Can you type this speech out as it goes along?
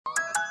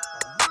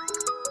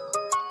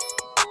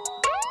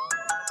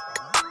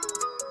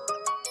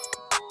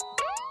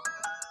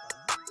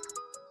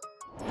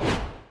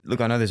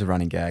look, I know there's a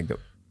running gag that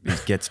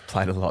it gets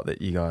played a lot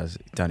that you guys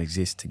don't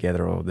exist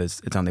together, or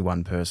it's only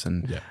one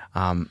person.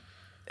 Yeah.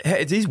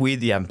 It is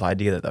weird that you haven't played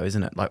together though,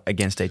 isn't it? Like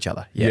against each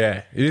other.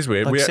 Yeah, it is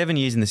weird. Like 7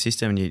 years in the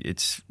system, and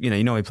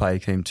we play a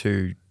team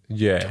two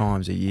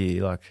times a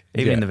year, like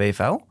even in the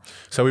VFL.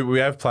 So we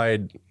have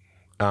played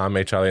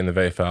each other in the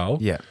VFL.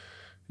 Yeah.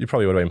 You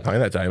probably would have been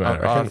playing that day, mate.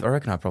 I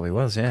reckon I probably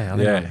was, yeah.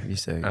 I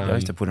used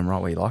to put them right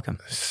where you like them.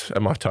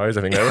 At my toes,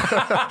 I think.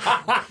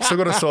 Still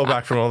got a sore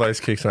back from all those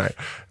kicks, mate.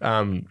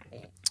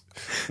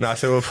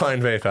 So we were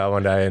playing VFL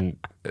one day, and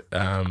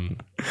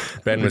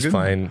Ben was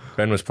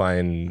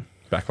playing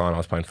back line, I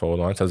was playing forward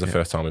line. So it was the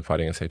first time we played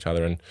against each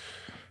other. And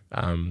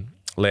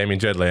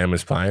Jed Lamb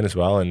was playing as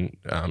well, and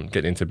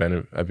getting into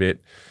Ben a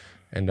bit.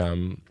 And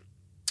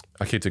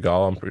I kicked a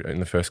goal in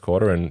the first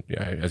quarter, and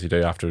as you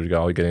do after a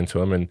goal, you get into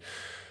them. And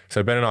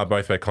so Ben and I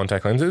both wear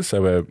contact lenses,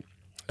 so we're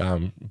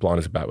blind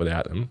as a bat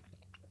without them.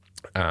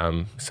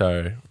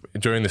 So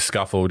during the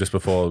scuffle, just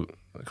before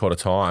quarter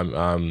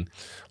time,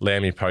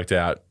 Lammy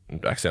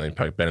accidentally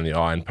poked Ben in the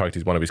eye and poked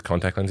one of his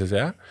contact lenses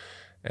out.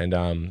 And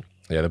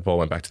the ball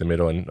went back to the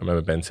middle, and I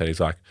remember Ben said, he's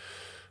like,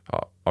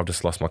 I've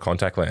just lost my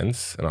contact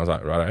lens. And I was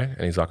like, righto.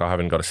 And he's like, I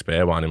haven't got a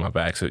spare one in my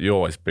bag. So you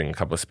always bring a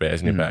couple of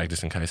spares in your bag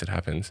just in case it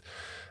happens.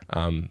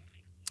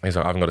 He's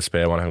like, I haven't got a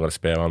spare one.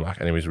 Like,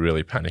 and he was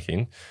really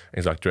panicking.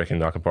 He's like, do you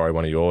reckon I could borrow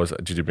one of yours?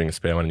 Did you bring a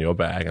spare one in your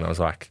bag? And I was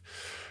like,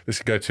 this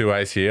could go two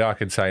ways here. I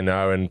could say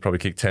no and probably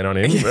kick 10 on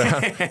him.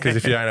 Because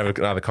if you don't have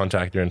another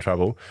contact, you're in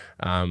trouble.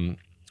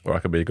 Or I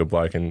could be a good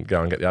bloke and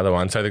go and get the other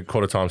one. So the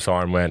quarter time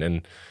siren went,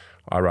 and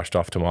I rushed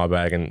off to my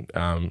bag and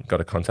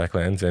got a contact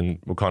lens, and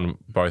we kind of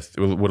both,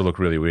 it would have looked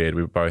really weird.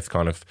 We were both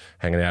kind of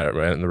hanging out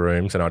in the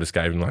rooms, and I just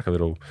gave him like a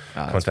little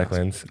contact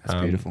lens.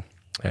 That's beautiful.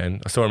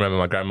 And I still remember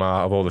my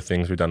grandma, of all the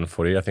things we've done in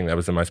footy, I think that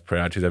was the most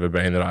proud she's ever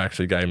been, that I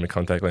actually gave him a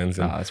contact lens.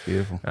 And, that's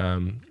beautiful.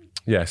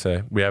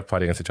 So we have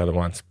played against each other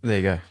once. There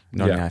you go.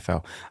 Not in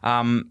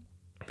AFL.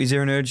 Is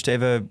there an urge to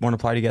ever want to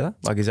play together?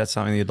 Like, is that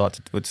something that you'd like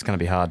to? It's going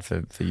to be hard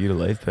for you to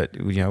leave, but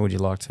would you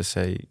like to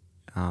see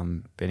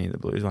Benny at the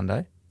Blues one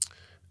day?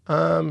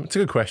 It's a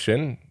good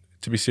question.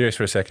 To be serious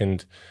for a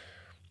second,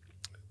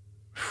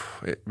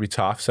 it'd be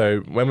tough. So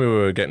when we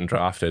were getting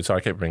drafted, so I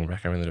kept bringing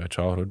back everything to our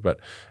childhood, but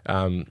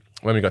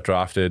when we got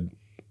drafted,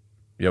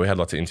 we had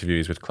lots of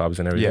interviews with clubs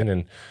and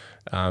everything,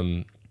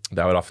 and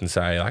they would often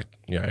say, like,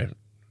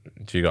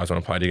 do you guys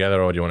want to play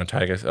together, or do you want to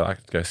take us,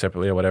 like, go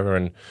separately or whatever?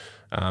 And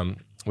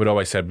we'd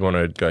always said we want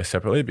to go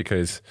separately,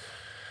 because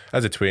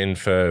as a twin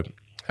for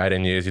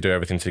 18 years, you do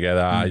everything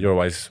together. You're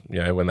always,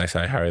 when they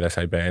say Harry, they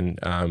say Ben.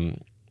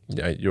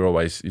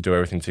 You do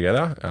everything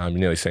together. You're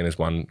nearly seen as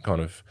one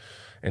kind of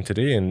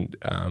entity, and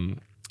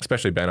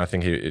especially Ben, I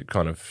think it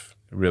kind of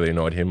really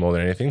annoyed him more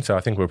than anything. So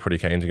I think we're pretty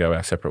keen to go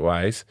our separate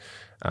ways.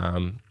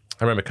 I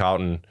remember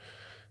Carlton,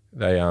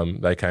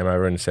 they came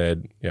over and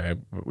said,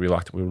 we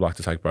would like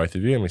to take both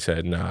of you, and we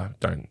said, nah,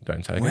 don't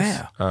take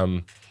us.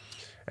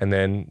 And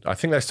then I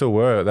think they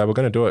were going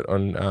to do it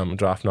on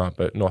draft night,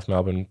 but North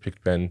Melbourne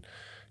picked Ben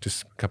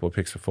just a couple of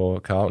picks before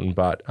Carlton.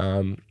 But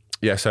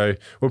so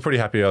we're pretty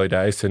happy early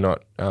days to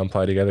not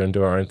play together and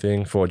do our own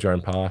thing, forge our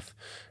own path.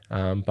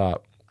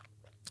 But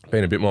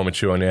being a bit more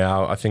mature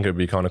now, I think it would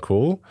be kind of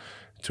cool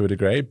to a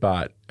degree,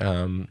 but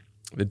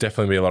there'd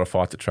definitely be a lot of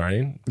fights at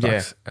training.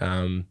 But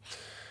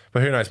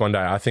who knows, one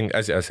day, I think,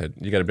 as I said,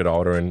 you get a bit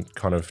older, and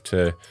kind of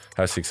to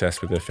have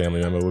success with a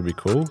family member would be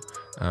cool.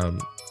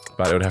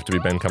 But it would have to be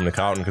Ben coming to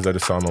Carlton, because I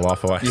just signed my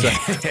life away. So.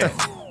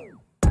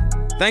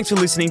 Thanks for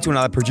listening to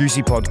another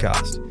Producey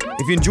podcast.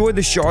 If you enjoyed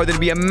the show, that'd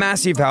be a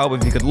massive help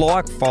if you could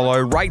like, follow,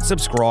 rate,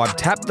 subscribe,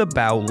 tap the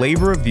bell,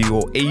 leave a review,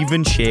 or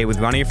even share with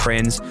one of your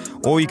friends,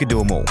 or you could do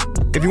them all.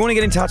 If you want to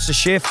get in touch to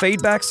share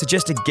feedback,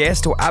 suggest a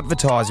guest, or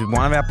advertise with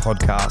one of our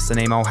podcasts, then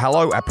email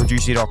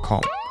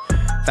hello@producey.com.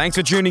 Thanks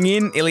for tuning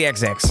in.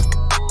 IllyXX.